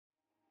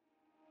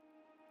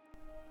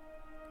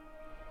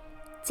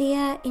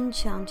Dear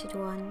Enchanted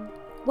One,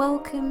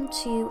 welcome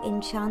to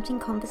Enchanting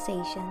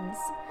Conversations,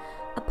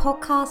 a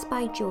podcast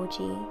by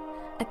Georgie,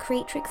 a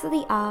creatrix of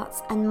the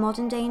arts and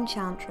modern-day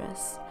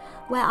enchantress,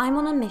 where I'm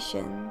on a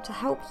mission to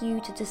help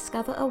you to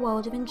discover a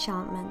world of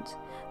enchantment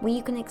where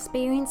you can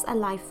experience a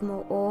life of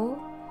more awe,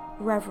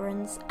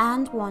 reverence,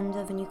 and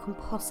wonder than you can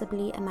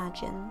possibly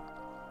imagine.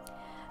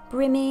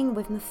 Brimming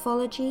with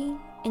mythology,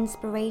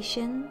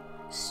 inspiration,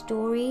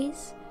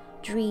 stories,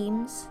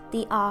 dreams,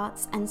 the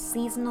arts, and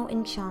seasonal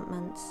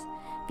enchantments,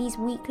 these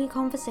weekly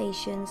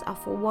conversations are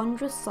for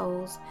wondrous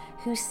souls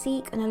who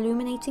seek an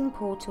illuminating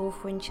portal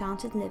for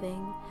enchanted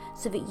living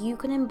so that you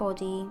can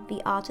embody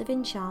the art of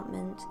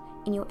enchantment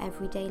in your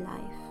everyday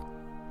life.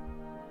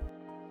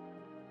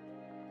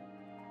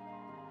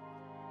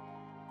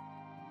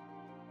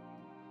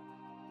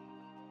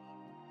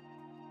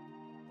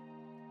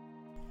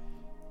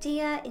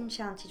 Dear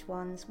Enchanted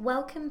Ones,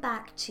 welcome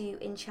back to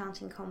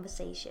Enchanting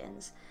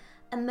Conversations,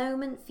 a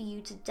moment for you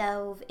to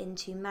delve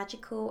into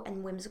magical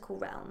and whimsical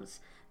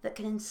realms that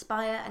can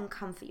inspire and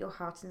comfort your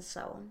heart and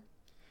soul.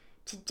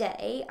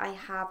 Today I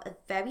have a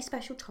very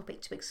special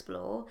topic to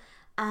explore,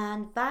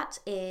 and that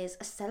is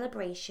a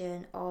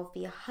celebration of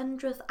the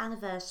 100th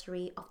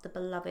anniversary of the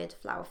beloved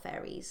Flower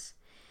Fairies.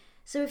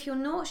 So if you're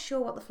not sure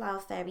what the Flower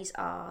Fairies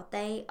are,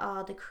 they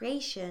are the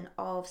creation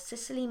of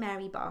Cicely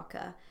Mary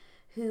Barker,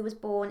 who was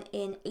born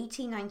in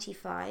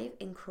 1895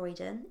 in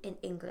Croydon in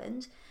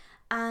England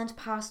and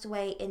passed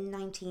away in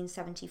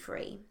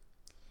 1973.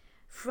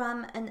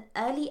 From an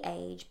early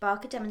age,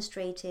 Barker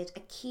demonstrated a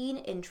keen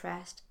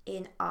interest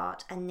in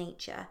art and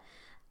nature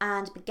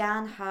and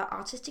began her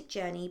artistic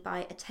journey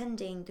by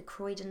attending the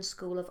Croydon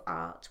School of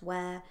Art,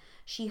 where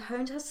she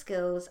honed her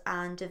skills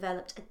and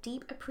developed a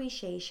deep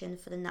appreciation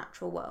for the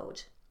natural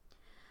world.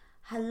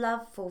 Her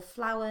love for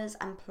flowers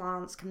and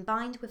plants,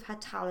 combined with her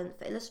talent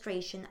for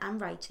illustration and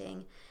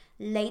writing,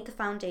 laid the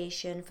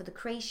foundation for the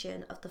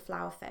creation of the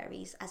Flower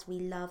Fairies as we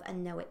love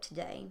and know it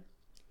today.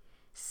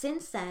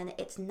 Since then,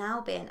 it's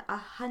now been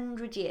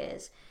 100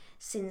 years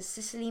since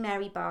Cicely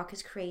Mary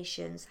Barker's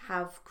creations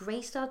have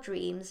graced our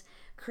dreams,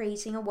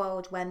 creating a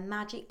world where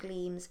magic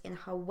gleams in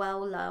her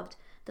well-loved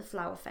The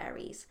Flower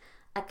Fairies,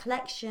 a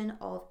collection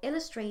of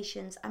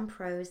illustrations and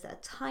prose that are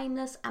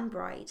timeless and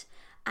bright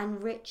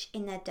and rich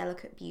in their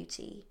delicate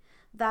beauty,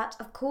 that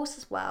of course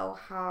as well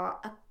are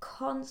a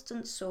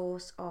constant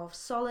source of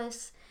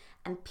solace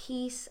and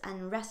peace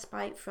and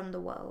respite from the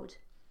world.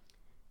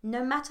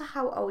 No matter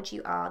how old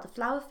you are, the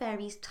Flower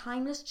Fairies'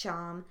 timeless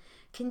charm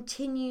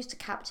continues to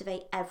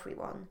captivate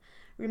everyone,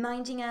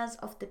 reminding us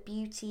of the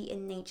beauty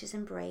in nature's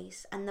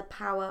embrace and the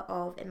power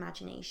of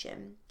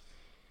imagination.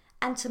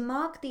 And to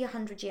mark the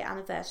 100-year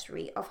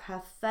anniversary of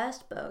her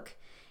first book,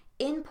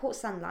 in Port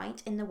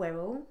Sunlight in the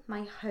Wirral,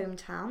 my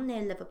hometown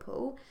near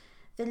Liverpool,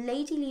 the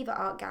Lady Lever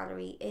Art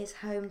Gallery is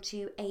home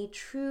to a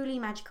truly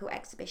magical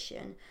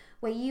exhibition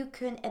where you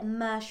can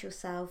immerse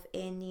yourself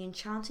in the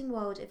enchanting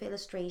world of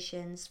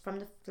illustrations from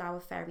the Flower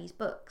Fairies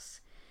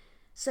books.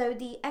 So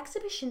the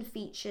exhibition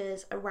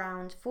features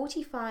around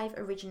 45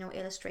 original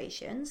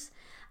illustrations,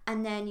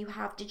 and then you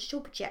have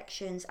digital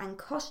projections and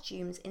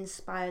costumes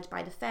inspired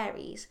by the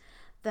fairies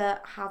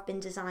that have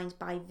been designed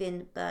by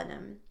Vin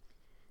Burnham.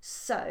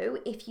 So,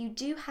 if you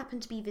do happen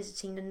to be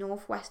visiting the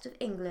northwest of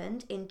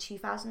England in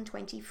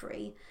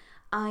 2023,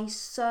 I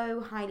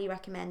so highly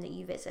recommend that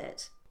you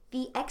visit.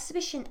 The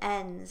exhibition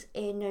ends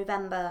in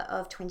November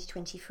of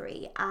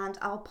 2023, and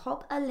I'll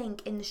pop a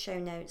link in the show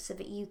notes so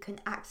that you can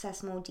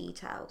access more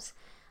details.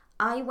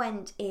 I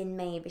went in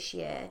May this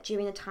year,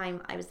 during the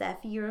time I was there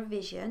for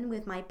Eurovision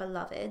with my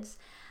beloveds,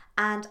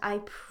 and I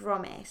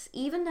promise,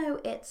 even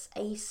though it's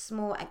a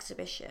small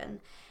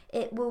exhibition,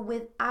 it will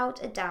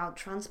without a doubt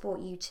transport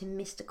you to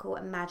mystical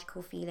and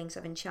magical feelings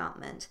of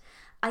enchantment.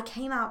 I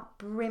came out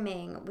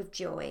brimming with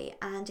joy,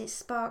 and it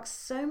sparks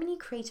so many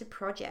creative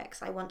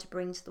projects I want to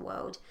bring to the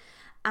world.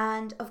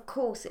 And of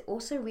course, it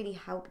also really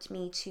helped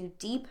me to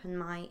deepen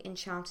my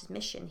enchanted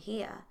mission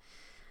here.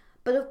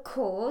 But of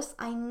course,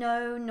 I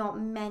know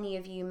not many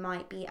of you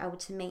might be able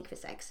to make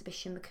this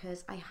exhibition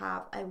because I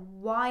have a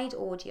wide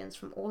audience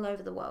from all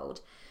over the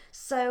world.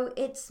 So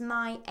it's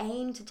my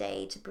aim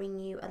today to bring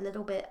you a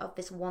little bit of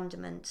this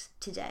wonderment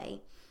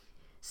today.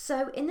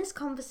 So in this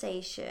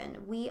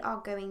conversation, we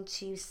are going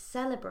to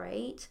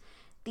celebrate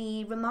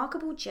the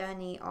remarkable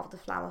journey of the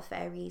Flower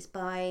Fairies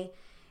by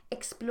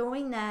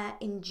exploring their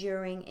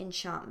enduring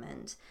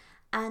enchantment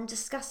and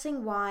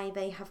discussing why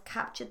they have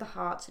captured the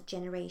hearts of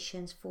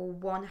generations for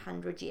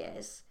 100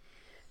 years.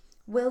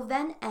 We'll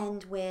then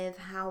end with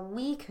how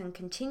we can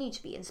continue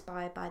to be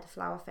inspired by the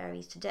Flower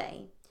Fairies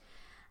today.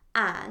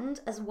 And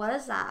as well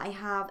as that, I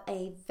have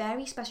a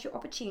very special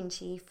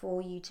opportunity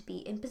for you to be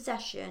in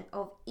possession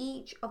of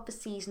each of the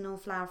seasonal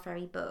Flower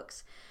Fairy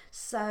books.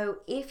 So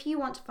if you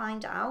want to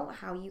find out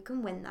how you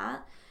can win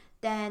that,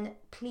 then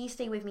please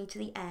stay with me to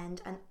the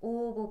end and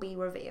all will be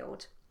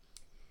revealed.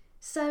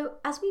 So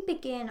as we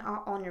begin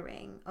our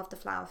honouring of the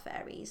Flower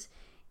Fairies,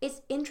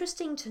 it's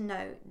interesting to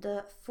note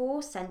that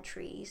for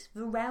centuries,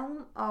 the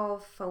realm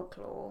of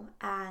folklore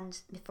and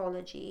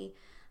mythology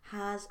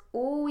has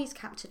always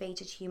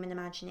captivated human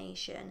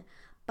imagination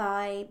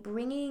by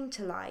bringing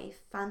to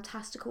life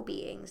fantastical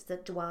beings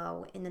that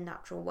dwell in the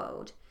natural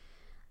world.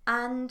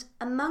 And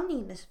among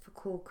these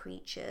mythical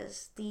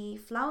creatures, the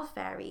flower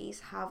fairies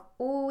have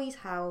always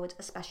held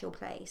a special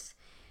place,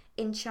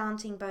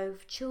 enchanting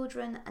both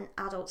children and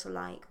adults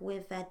alike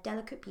with their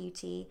delicate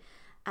beauty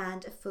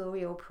and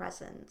ethereal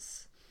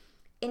presence.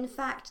 In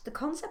fact, the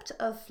concept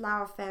of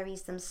flower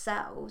fairies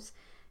themselves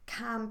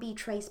can be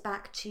traced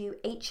back to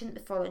ancient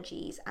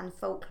mythologies and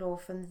folklore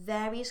from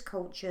various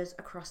cultures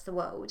across the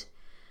world.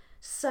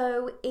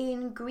 So,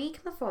 in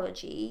Greek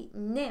mythology,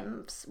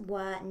 nymphs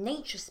were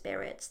nature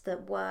spirits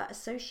that were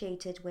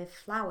associated with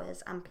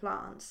flowers and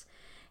plants,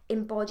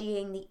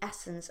 embodying the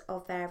essence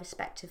of their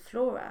respective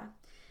flora.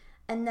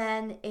 And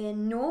then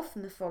in Norse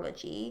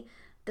mythology,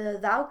 the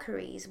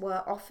Valkyries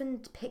were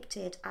often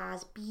depicted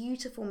as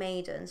beautiful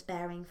maidens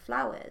bearing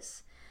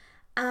flowers.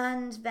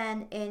 And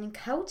then in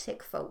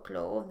Celtic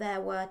folklore,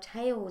 there were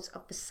tales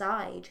of the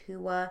Side, who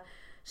were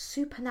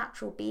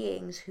supernatural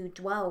beings who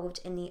dwelled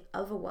in the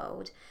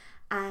otherworld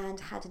and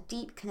had a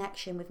deep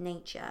connection with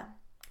nature.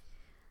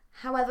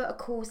 However, of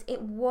course,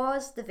 it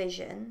was the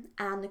vision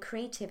and the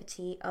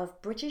creativity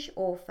of British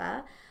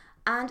author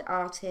and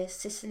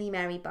artist Cicely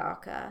Mary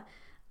Barker,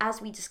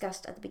 as we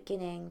discussed at the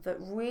beginning, that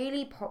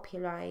really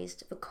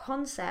popularised the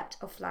concept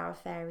of flower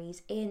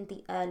fairies in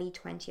the early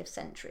 20th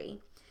century.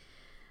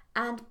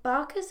 And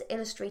Barker's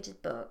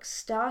illustrated book,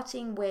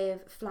 starting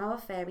with Flower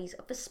Fairies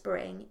of the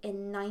Spring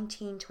in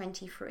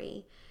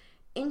 1923,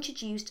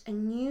 introduced a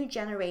new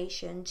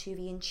generation to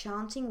the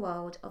enchanting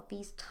world of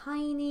these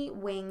tiny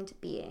winged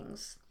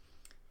beings.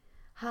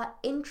 Her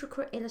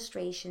intricate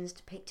illustrations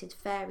depicted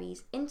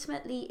fairies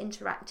intimately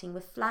interacting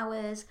with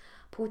flowers,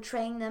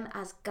 portraying them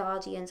as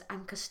guardians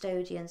and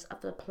custodians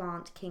of the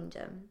plant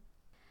kingdom.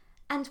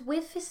 And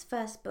with this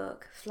first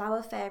book,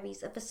 Flower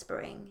Fairies of the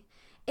Spring,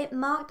 it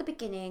marked the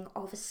beginning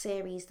of a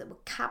series that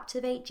would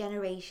captivate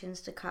generations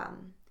to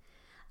come.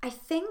 I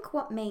think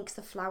what makes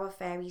the flower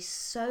fairies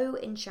so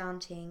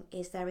enchanting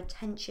is their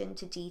attention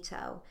to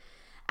detail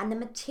and the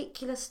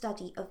meticulous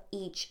study of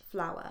each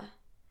flower.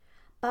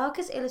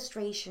 Barker's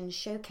illustrations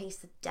showcase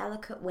the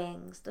delicate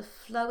wings, the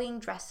flowing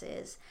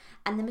dresses,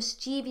 and the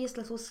mischievous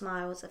little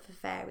smiles of the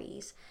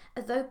fairies,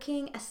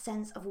 evoking a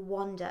sense of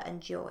wonder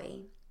and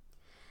joy.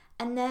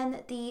 And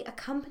then the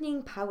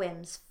accompanying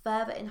poems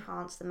further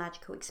enhance the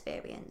magical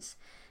experience,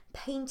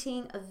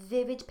 painting a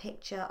vivid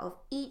picture of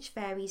each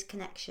fairy's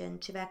connection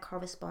to their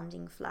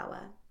corresponding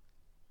flower.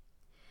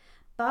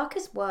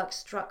 Barker's work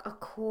struck a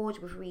chord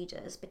with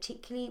readers,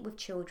 particularly with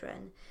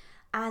children,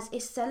 as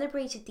it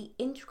celebrated the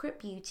intricate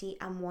beauty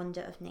and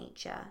wonder of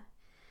nature.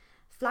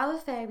 Flower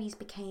fairies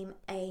became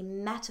a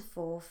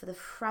metaphor for the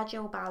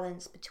fragile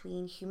balance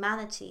between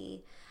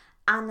humanity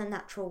and the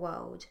natural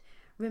world,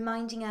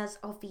 reminding us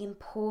of the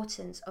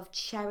importance of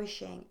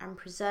cherishing and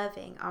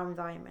preserving our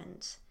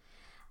environment.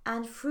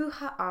 And through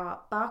her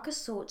art, Barker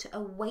sought to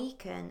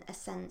awaken a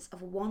sense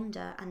of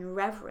wonder and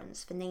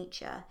reverence for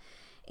nature,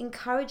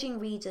 encouraging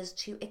readers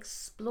to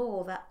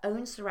explore their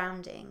own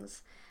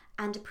surroundings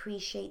and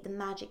appreciate the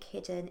magic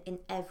hidden in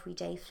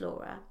everyday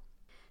flora.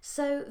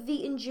 So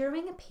the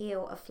enduring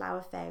appeal of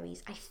flower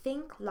fairies, I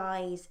think,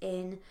 lies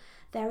in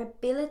their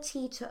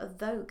ability to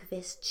evoke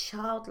this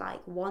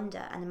childlike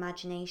wonder and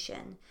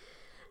imagination.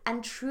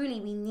 And truly,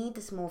 we need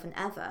this more than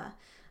ever.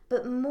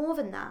 But more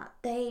than that,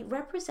 they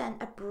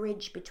represent a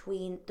bridge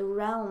between the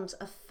realms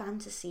of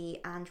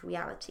fantasy and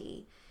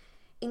reality,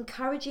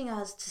 encouraging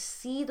us to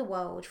see the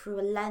world through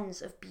a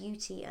lens of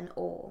beauty and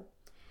awe.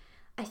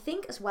 I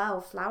think as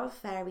well, flower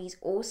fairies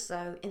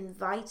also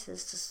invite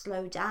us to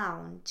slow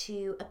down,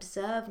 to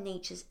observe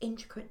nature's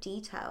intricate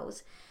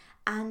details,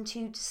 and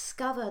to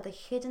discover the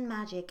hidden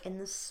magic in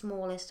the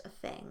smallest of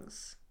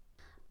things.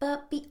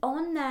 But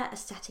beyond their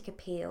aesthetic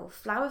appeal,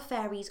 flower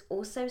fairies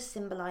also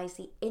symbolise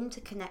the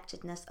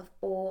interconnectedness of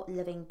all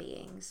living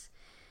beings.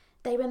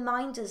 They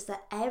remind us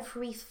that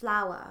every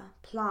flower,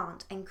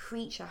 plant and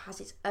creature has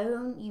its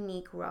own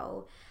unique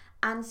role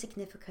and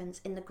significance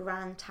in the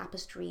grand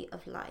tapestry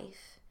of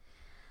life.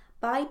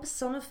 By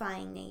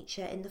personifying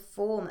nature in the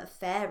form of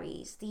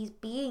fairies, these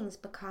beings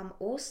become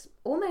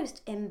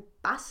almost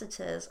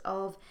ambassadors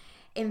of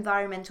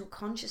environmental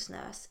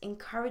consciousness,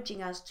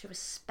 encouraging us to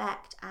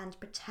respect and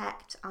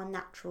protect our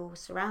natural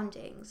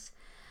surroundings.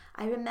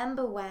 I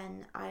remember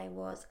when I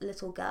was a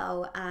little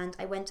girl and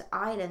I went to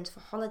Ireland for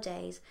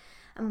holidays,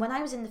 and when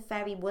I was in the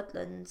fairy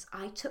woodlands,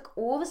 I took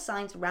all the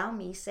signs around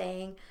me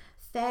saying,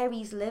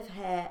 "Fairies live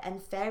here,"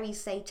 and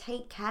fairies say,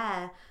 "Take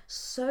care,"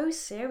 so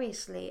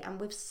seriously and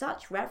with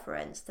such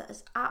reverence that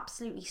has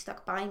absolutely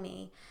stuck by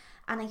me.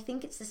 And I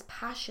think it's this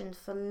passion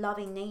for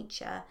loving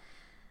nature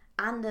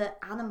and the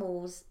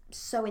animals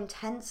so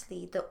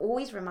intensely that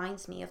always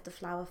reminds me of the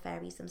flower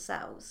fairies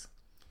themselves.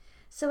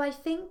 So I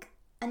think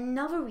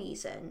another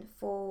reason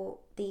for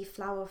the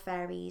flower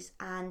fairies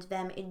and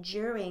them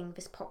enduring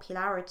this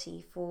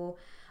popularity for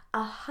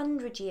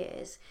 100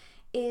 years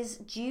is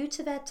due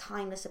to their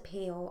timeless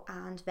appeal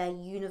and their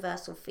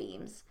universal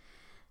themes.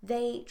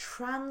 They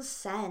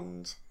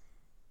transcend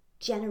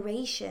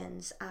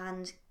generations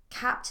and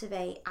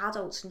captivate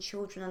adults and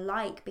children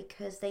alike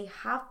because they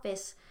have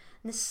this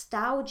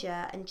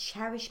nostalgia and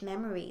cherished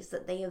memories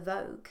that they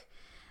evoke.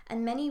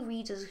 And many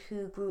readers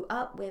who grew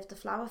up with the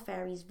flower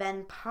fairies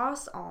then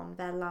pass on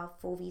their love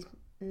for these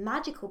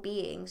magical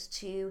beings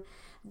to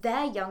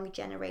their young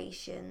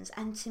generations.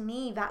 And to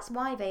me, that's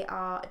why they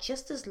are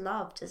just as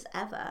loved as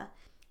ever.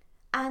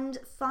 And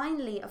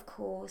finally, of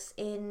course,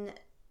 in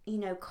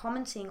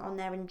commenting on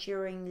their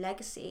enduring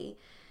legacy,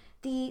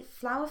 the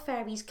flower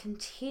fairies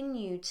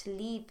continue to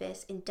leave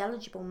this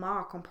indelible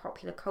mark on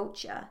popular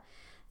culture.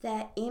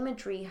 Their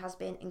imagery has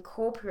been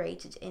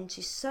incorporated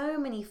into so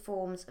many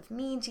forms of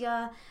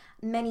media,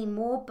 many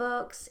more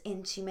books,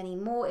 into many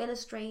more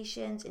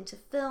illustrations, into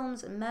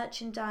films and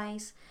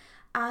merchandise.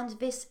 And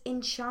this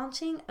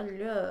enchanting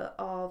allure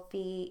of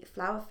the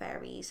flower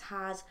fairies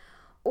has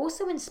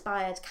also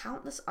inspired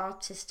countless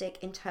artistic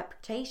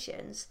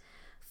interpretations,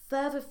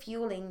 further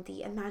fueling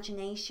the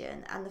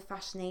imagination and the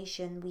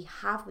fascination we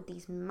have with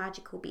these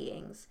magical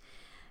beings.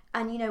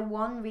 And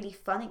one really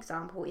fun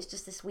example is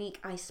just this week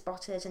I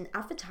spotted an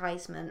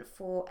advertisement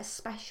for a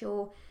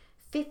special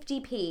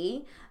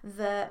 50p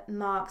that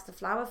marks the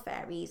flower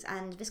fairies,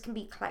 and this can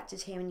be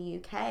collected here in the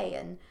UK,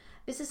 and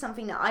this is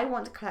something that I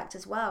want to collect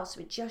as well. So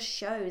it just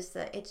shows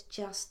that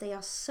they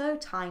are so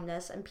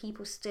timeless and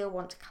people still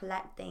want to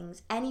collect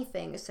things,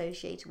 anything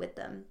associated with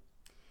them.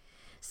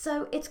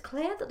 So it's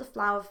clear that the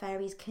flower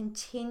fairies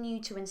continue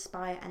to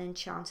inspire and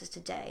enchant us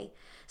today.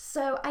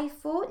 So I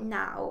thought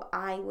now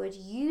I would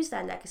use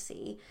their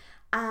legacy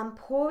and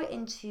pour it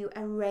into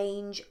a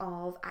range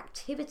of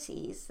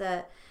activities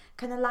that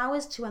can allow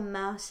us to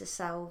immerse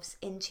ourselves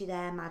into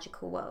their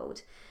magical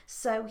world.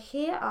 So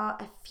here are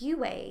a few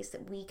ways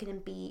that we can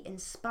be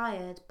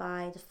inspired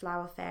by the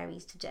flower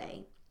fairies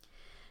today.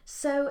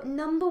 So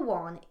number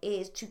one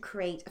is to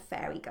create a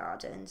fairy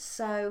garden.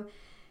 So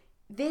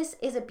this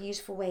is a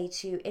beautiful way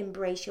to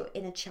embrace your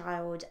inner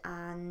child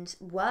and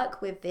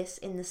work with this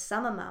in the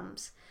summer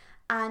months.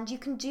 And you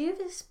can do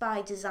this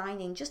by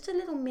designing just a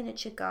little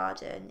miniature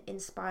garden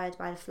inspired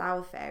by the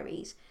flower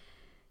fairies.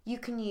 You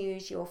can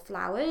use your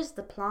flowers,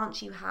 the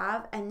plants you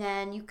have, and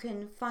then you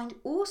can find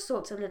all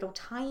sorts of little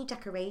tiny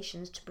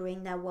decorations to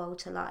bring their world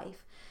to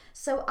life.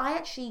 So I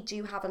actually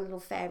do have a little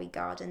fairy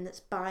garden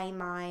that's by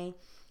my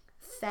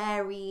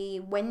fairy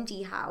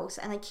Wendy house,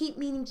 and I keep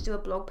meaning to do a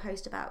blog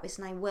post about this,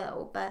 and I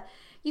will. But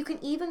you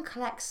can even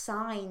collect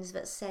signs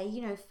that say,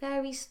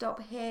 fairies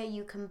stop here.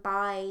 You can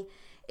buy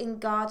in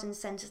garden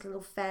centres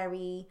little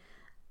fairy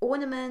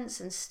ornaments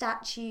and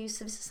statues.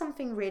 So this is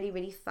something really,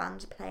 really fun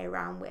to play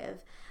around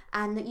with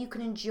and that you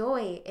can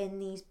enjoy in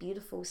these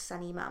beautiful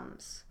sunny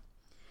months.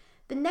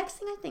 The next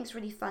thing I think is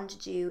really fun to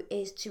do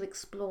is to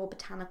explore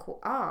botanical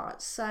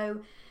art.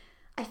 So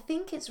I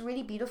think it's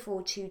really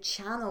beautiful to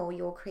channel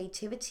your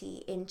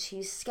creativity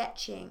into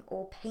sketching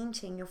or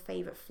painting your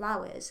favourite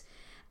flowers.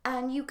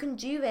 And you can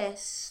do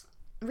this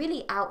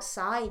really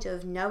outside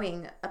of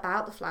knowing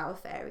about the flower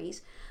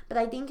fairies, but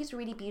I think it's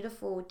really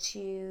beautiful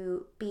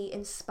to be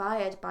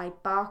inspired by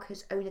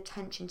Barker's own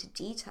attention to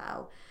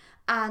detail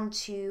and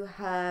to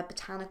her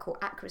botanical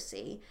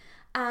accuracy.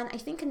 And I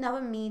think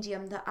another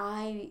medium that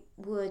I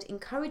would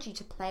encourage you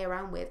to play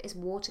around with is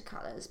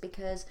watercolours,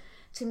 because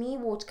to me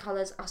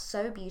watercolours are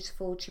so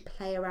beautiful to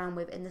play around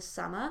with in the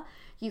summer.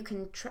 You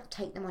can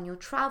take them on your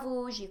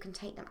travels, you can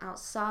take them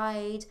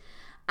outside,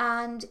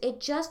 and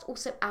it just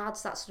also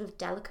adds that sort of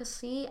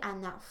delicacy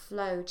and that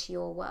flow to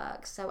your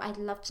work. So I'd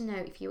love to know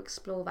if you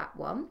explore that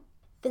one.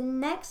 The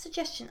next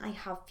suggestion I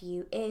have for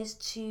you is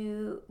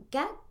to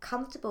get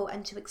comfortable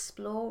and to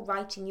explore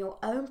writing your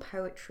own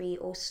poetry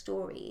or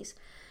stories.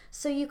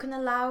 So you can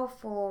allow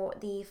for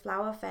the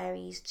flower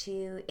fairies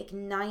to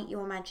ignite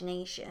your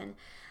imagination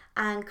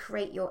and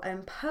create your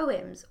own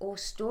poems or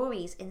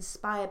stories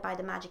inspired by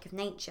the magic of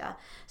nature.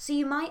 So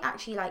you might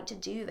actually like to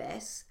do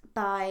this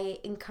by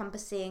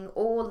encompassing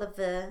all of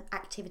the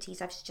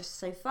activities I've suggested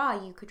so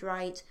far. You could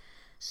write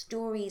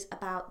stories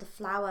about the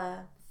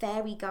flower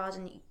fairy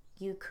garden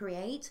you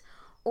create,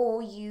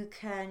 or you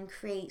can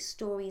create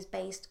stories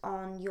based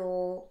on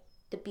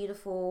the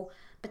beautiful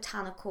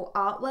botanical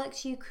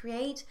artworks you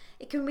create.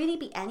 It can really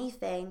be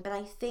anything, but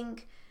I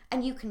think,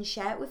 and you can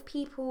share it with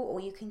people or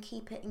you can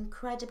keep it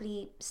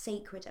incredibly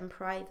sacred and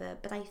private,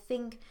 but I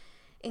think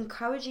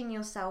encouraging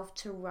yourself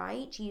to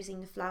write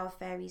using the flower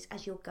fairies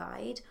as your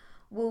guide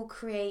will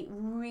create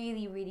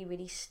really, really,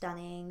 really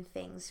stunning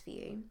things for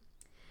you.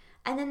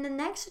 And then the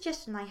next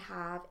suggestion I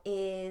have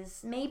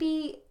is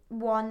maybe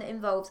one that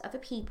involves other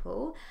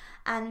people,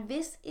 and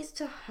this is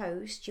to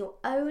host your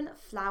own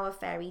flower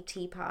fairy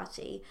tea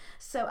party.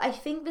 So I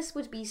think this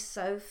would be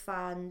so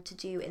fun to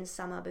do in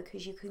summer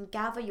because you can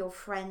gather your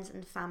friends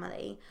and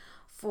family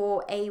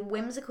for a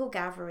whimsical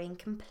gathering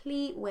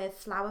complete with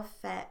flower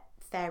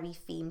fairy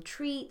themed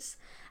treats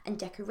and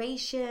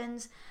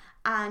decorations.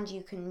 And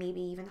you can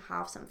maybe even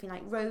have something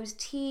like rose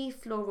tea,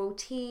 floral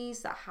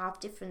teas that have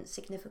different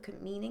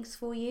significant meanings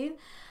for you.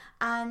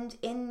 And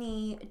in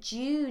the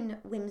June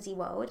Whimsy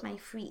World, my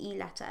free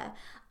e-letter,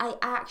 I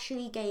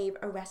actually gave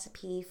a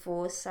recipe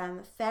for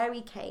some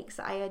fairy cakes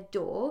that I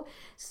adore.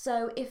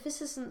 So if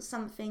this isn't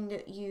something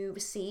that you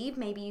receive,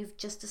 maybe you've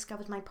just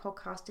discovered my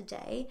podcast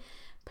today,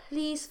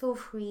 please feel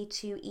free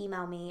to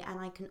email me and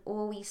I can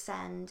always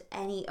send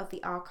any of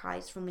the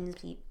archives from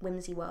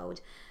Whimsy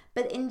World.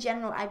 But in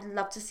general, I'd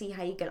love to see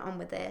how you get on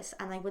with this,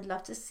 and I would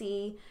love to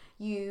see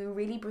you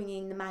really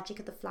bringing the magic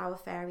of the flower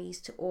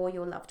fairies to all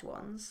your loved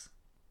ones.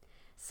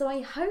 So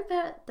I hope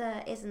that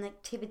there is an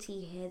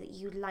activity here that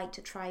you'd like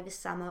to try this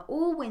summer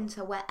or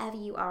winter, wherever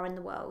you are in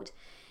the world.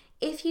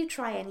 If you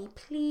try any,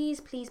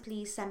 please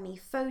send me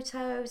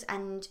photos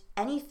and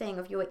anything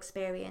of your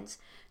experience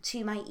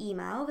to my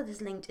email that is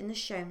linked in the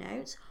show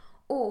notes,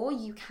 or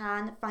you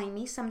can find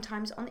me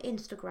sometimes on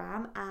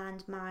Instagram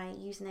and my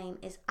username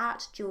is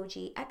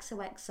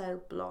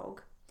 @GeorgieXOXOblog.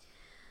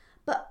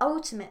 But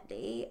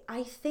ultimately,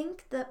 I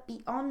think that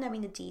beyond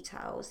knowing the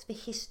details, the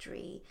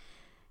history,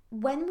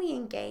 when we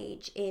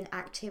engage in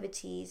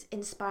activities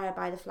inspired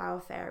by the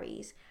flower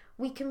fairies,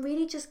 we can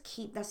really just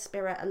keep their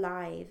spirit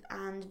alive,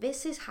 and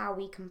this is how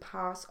we can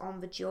pass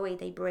on the joy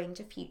they bring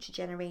to future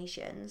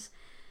generations.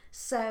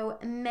 So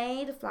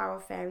may the flower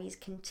fairies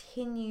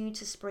continue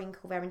to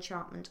sprinkle their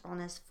enchantment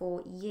on us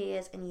for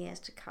years and years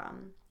to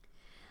come.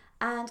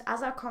 And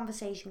as our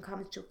conversation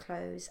comes to a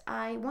close,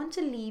 I want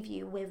to leave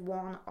you with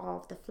one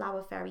of the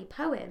flower fairy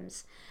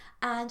poems.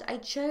 And I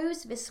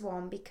chose this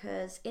one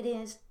because it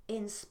is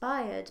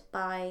inspired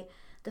by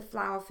the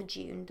flower for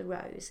June, the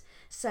rose.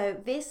 So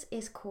this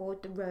is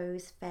called the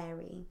Rose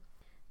Fairy.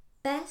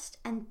 Best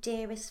and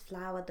dearest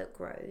flower that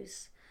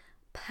grows,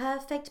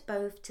 perfect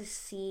both to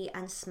see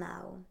and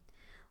smell.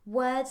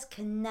 Words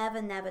can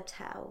never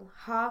tell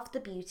half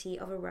the beauty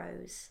of a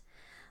rose.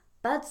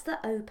 Buds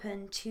that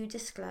open to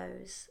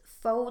disclose,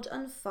 fold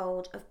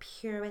unfold of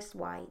purest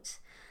white,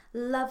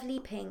 lovely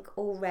pink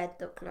or red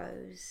that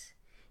glows.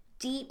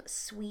 Deep,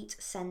 sweet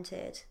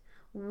scented,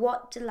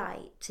 what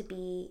delight to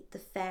be the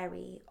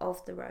fairy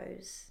of the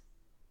rose.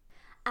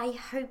 I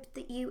hope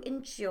that you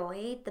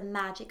enjoyed the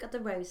magic of the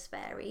Rose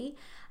Fairy,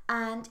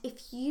 and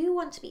if you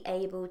want to be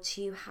able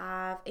to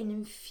have an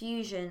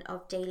infusion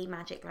of daily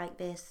magic like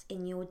this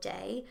in your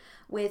day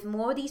with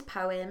more of these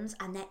poems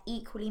and their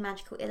equally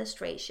magical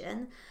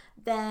illustration,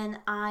 then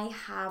I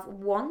have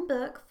one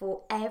book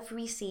for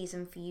every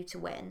season for you to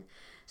win.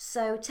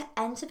 So to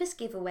enter this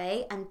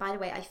giveaway, and by the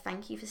way, I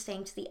thank you for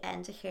staying to the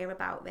end to hear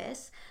about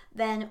this,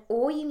 then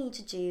all you need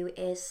to do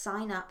is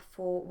sign up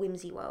for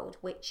Whimsy World,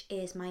 which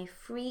is my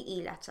free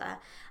e-letter,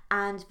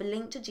 and the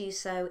link to do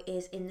so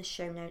is in the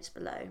show notes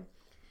below.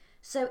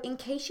 So in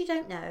case you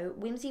don't know,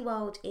 Whimsy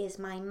World is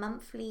my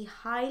monthly,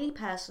 highly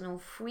personal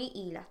free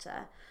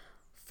e-letter,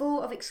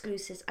 full of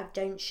exclusives I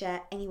don't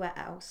share anywhere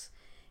else.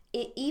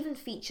 It even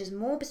features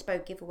more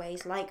bespoke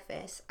giveaways like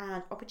this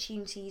and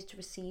opportunities to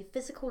receive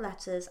physical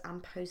letters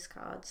and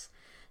postcards.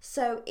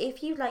 So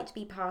if you'd like to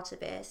be part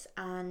of this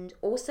and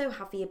also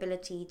have the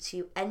ability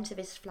to enter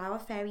this Flower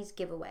Fairies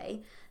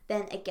giveaway,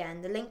 then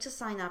again, the link to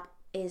sign up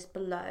is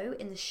below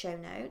in the show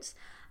notes,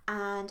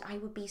 and I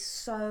would be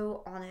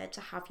so honoured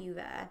to have you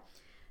there.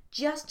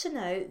 Just to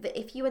note that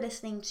if you are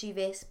listening to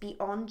this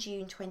beyond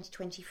June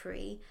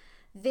 2023,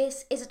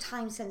 this is a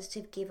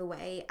time-sensitive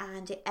giveaway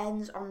and it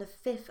ends on the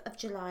 5th of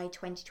July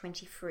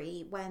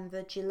 2023 when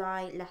the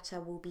July letter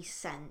will be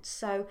sent.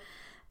 So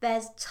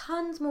there's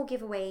tons more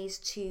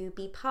giveaways to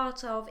be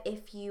part of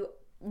if you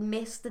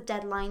missed the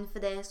deadline for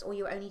this or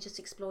you're only just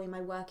exploring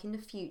my work in the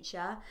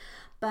future.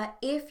 But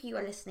if you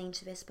are listening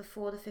to this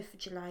before the 5th of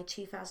July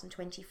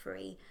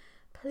 2023,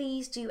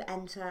 please do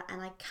enter,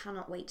 and I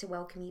cannot wait to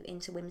welcome you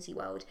into Whimsy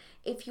World.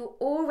 If you're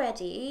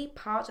already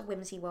part of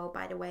Whimsy World,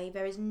 by the way,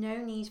 there is no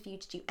need for you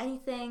to do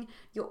anything.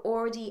 You're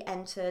already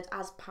entered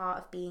as part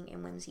of being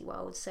in Whimsy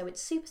World. So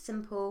it's super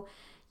simple.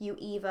 You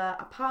either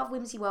are part of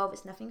Whimsy World,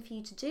 it's nothing for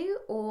you to do,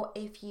 or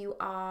if you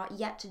are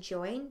yet to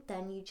join,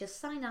 then you just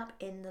sign up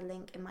in the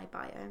link in my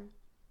bio.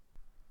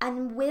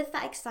 And with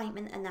that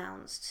excitement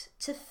announced,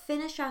 to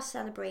finish our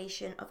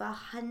celebration of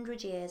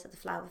 100 years of the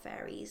Flower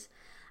Fairies,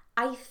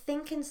 I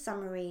think in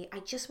summary, I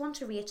just want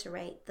to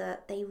reiterate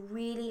that they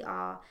really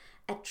are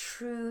a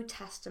true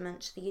testament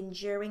to the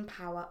enduring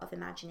power of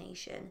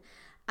imagination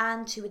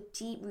and to a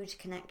deep-rooted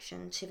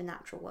connection to the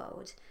natural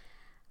world.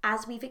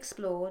 As we've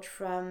explored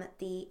from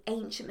the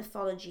ancient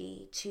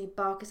mythology to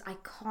Barker's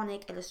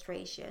iconic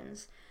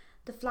illustrations,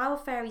 the flower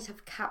fairies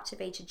have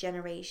captivated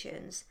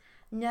generations,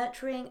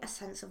 nurturing a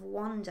sense of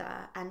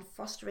wonder and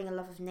fostering a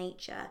love of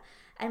nature,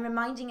 and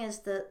reminding us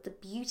that the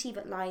beauty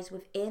that lies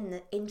within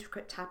the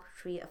intricate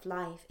tapestry of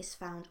life is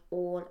found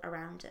all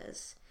around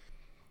us.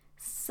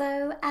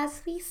 So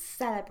as we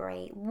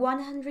celebrate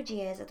 100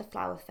 years of the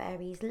Flower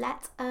Fairies,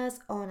 let us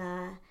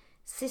honour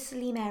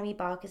Cicely Mary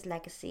Barker's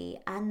legacy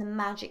and the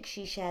magic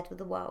she shared with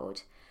the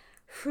world.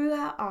 Through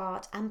her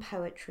art and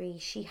poetry,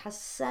 she has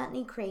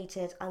certainly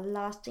created a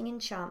lasting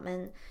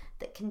enchantment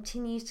that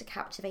continues to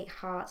captivate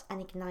hearts and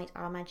ignite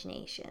our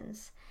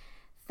imaginations.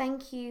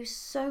 Thank you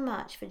so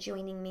much for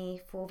joining me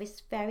for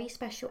this very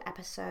special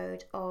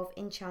episode of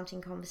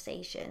Enchanting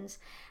Conversations,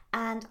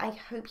 and I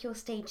hope you'll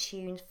stay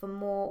tuned for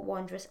more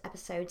wondrous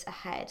episodes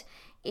ahead.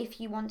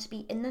 If you want to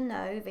be in the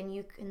know, then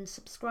you can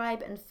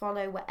subscribe and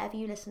follow wherever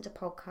you listen to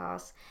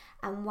podcasts,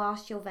 and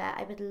whilst you're there,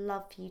 I would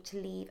love for you to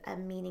leave a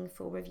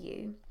meaningful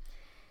review.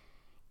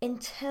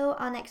 Until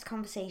our next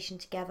conversation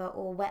together,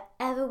 or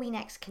wherever we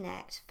next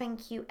connect,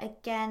 thank you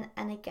again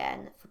and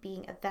again for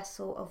being a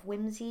vessel of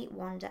whimsy,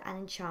 wonder and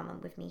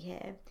enchantment with me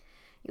here.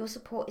 Your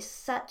support is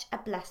such a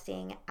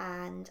blessing,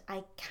 and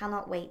I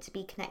cannot wait to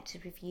be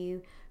connected with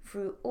you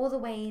through all the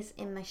ways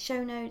in my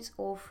show notes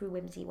or through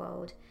Whimsy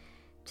World.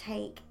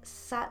 Take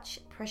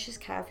such precious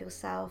care of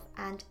yourself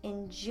and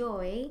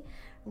enjoy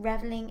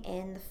reveling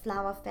in the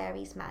flower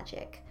fairies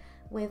magic.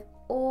 With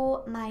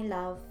all my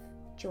love,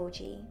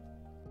 Georgie.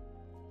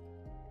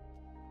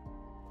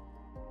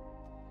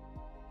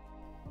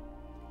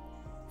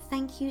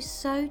 Thank you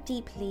so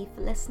deeply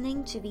for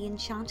listening to the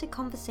Enchanted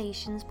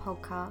Conversations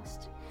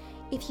podcast.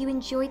 If you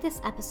enjoyed this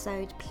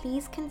episode,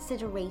 please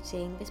consider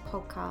rating this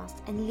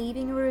podcast and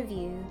leaving a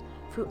review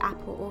through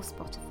Apple or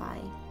Spotify.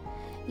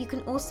 You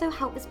can also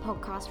help this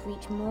podcast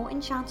reach more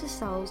enchanted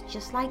souls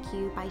just like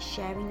you by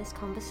sharing this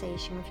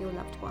conversation with your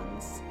loved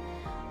ones.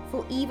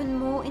 For even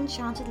more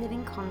enchanted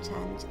living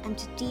content and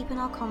to deepen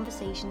our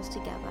conversations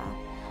together,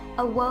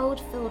 a world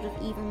filled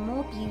with even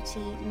more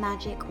beauty,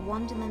 magic,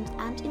 wonderment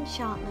and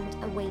enchantment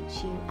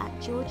awaits you at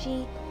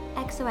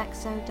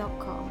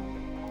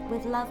georgiexoxo.com.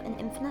 With love and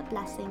infinite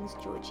blessings,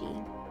 Georgie.